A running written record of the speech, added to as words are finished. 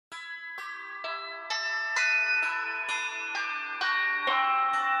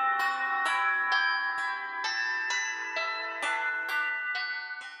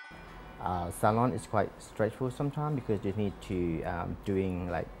salon is quite stressful sometimes because you need to doing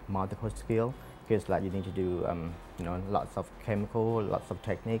like multiple skill, because like you need to do lots of chemical, lots of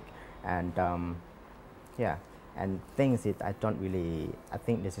technique, and yeah, and things that I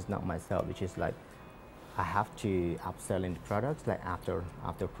think this is not myself, which is like I have to upsell in the products, like after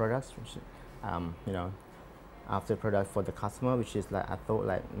products, which, you know, after product for the customer, which is like I thought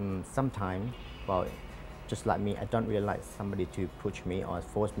like sometime, well, just like me, I don't really like somebody to push me or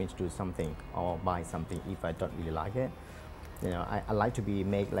force me to do something or buy something if I don't really like it. I like to be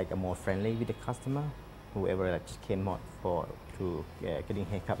make like a more friendly with the customer, whoever like just came out for to getting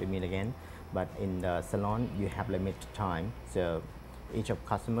haircut with me again. But in the salon, you have limited time, so each of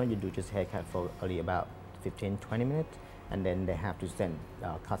customer you do just haircut for only about 15-20 minutes, and then they have to send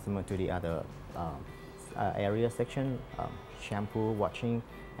customer to the other area section, shampoo, washing,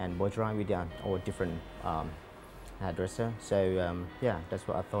 and blow dry with all different hairdresser. So yeah, that's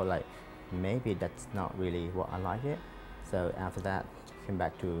what I thought, like maybe that's not really what I like it. So after that, came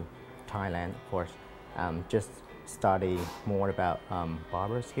back to Thailand, of course, just study more about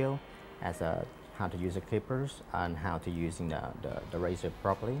barber skill, as how to use the clippers and how to using the razor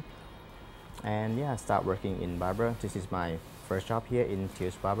properly. And yeah, start working in barber. This is my first job here in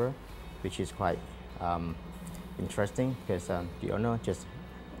Tears Barber, which is quite interesting because the owner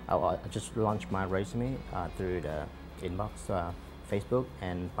I just launched my resume through the inbox Facebook,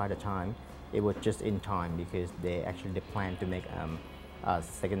 and by the time it was just in time because they plan to make a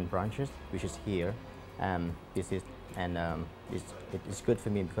second branches, which is here. This is and it's good for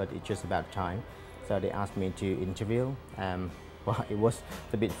me because it's just about time. So they asked me to interview. Well, it was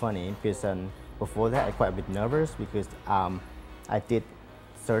a bit funny because before that I quite a bit nervous because I did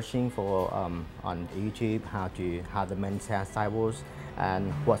searching for on YouTube how the men's hairstyle was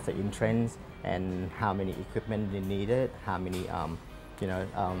and what's the in trends and how many equipment they needed, how many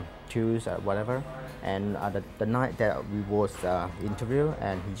tools or whatever. And the night that we was interview,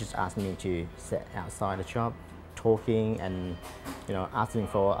 and he just asked me to sit outside the shop talking and asking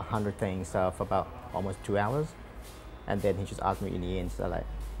for 100 things for about almost 2 hours. And then he just asked me in the end, so like,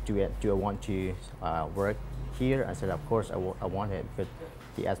 do I want to work here? I said, of course I want it, because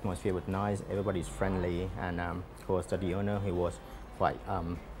the atmosphere was nice, everybody's friendly, and of course the owner, he was quite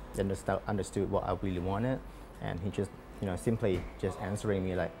understood what I really wanted, and he just simply just answering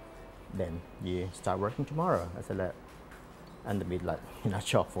me like, then you start working tomorrow. I said that, and a bit like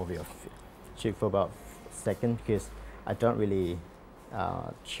shocked for about a second, because I don't really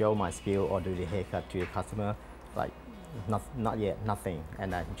show my skill or do the haircut to the customer, like not yet, nothing.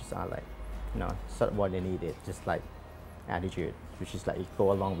 And I just like sort of what they needed, just like attitude, which is like it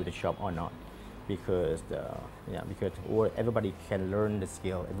go along with the shop or not, because because everybody can learn the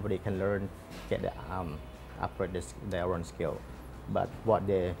skill, everybody can learn, get the upgrade their own skill, but what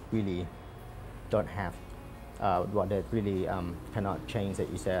they really don't have, what they really cannot change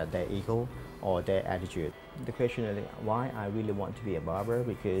is their ego or their attitude. The question is why I really want to be a barber,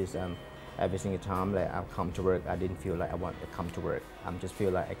 because every single time like I've come to work, I didn't feel like I want to come to work. I just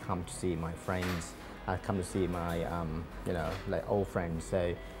feel like I come to see my friends, I come to see my like old friends.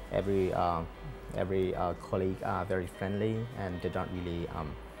 So every colleague are very friendly, and they don't really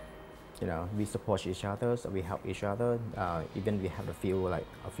we support each other, so we help each other. Even we have a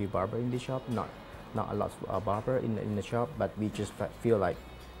few barber in the shop, not a lot of barber in the shop, but we just feel like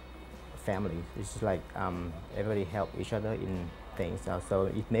family. It's just like everybody help each other in things. So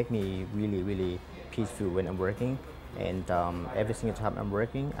it makes me really peaceful when I'm working, and every single time I'm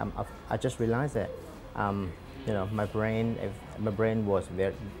working, I just realized that my brain was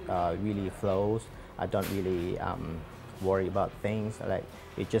very really flows. I don't really worry about things, like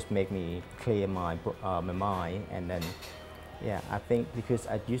it just make me clear my mind. And then yeah, I think because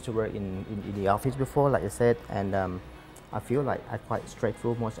I used to work in the office before, like I said, and I feel like I'm quite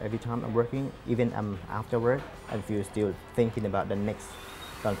straightforward most every time I'm working. Even after work, I feel still thinking about the next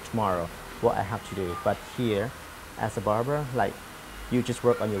tomorrow, what I have to do. But here, as a barber, like you just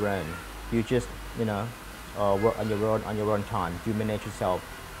work on your own. You just work on your own time. You manage yourself,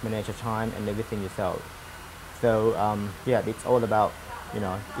 manage your time and everything yourself. So yeah, it's all about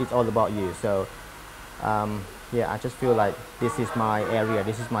you. So yeah, I just feel like this is my area,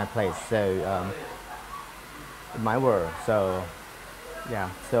 this is my place. So my world. So yeah,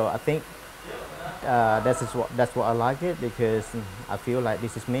 so I think that's what I like it, because I feel like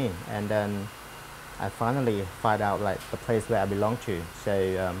this is me, and then I finally find out like the place where I belong to.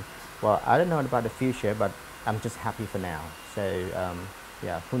 So well, I don't know about the future, but I'm just happy for now. So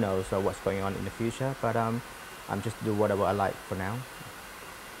yeah, who knows what's going on in the future, but I'm just do whatever I like for now.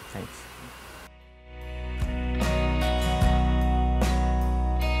 Thanks.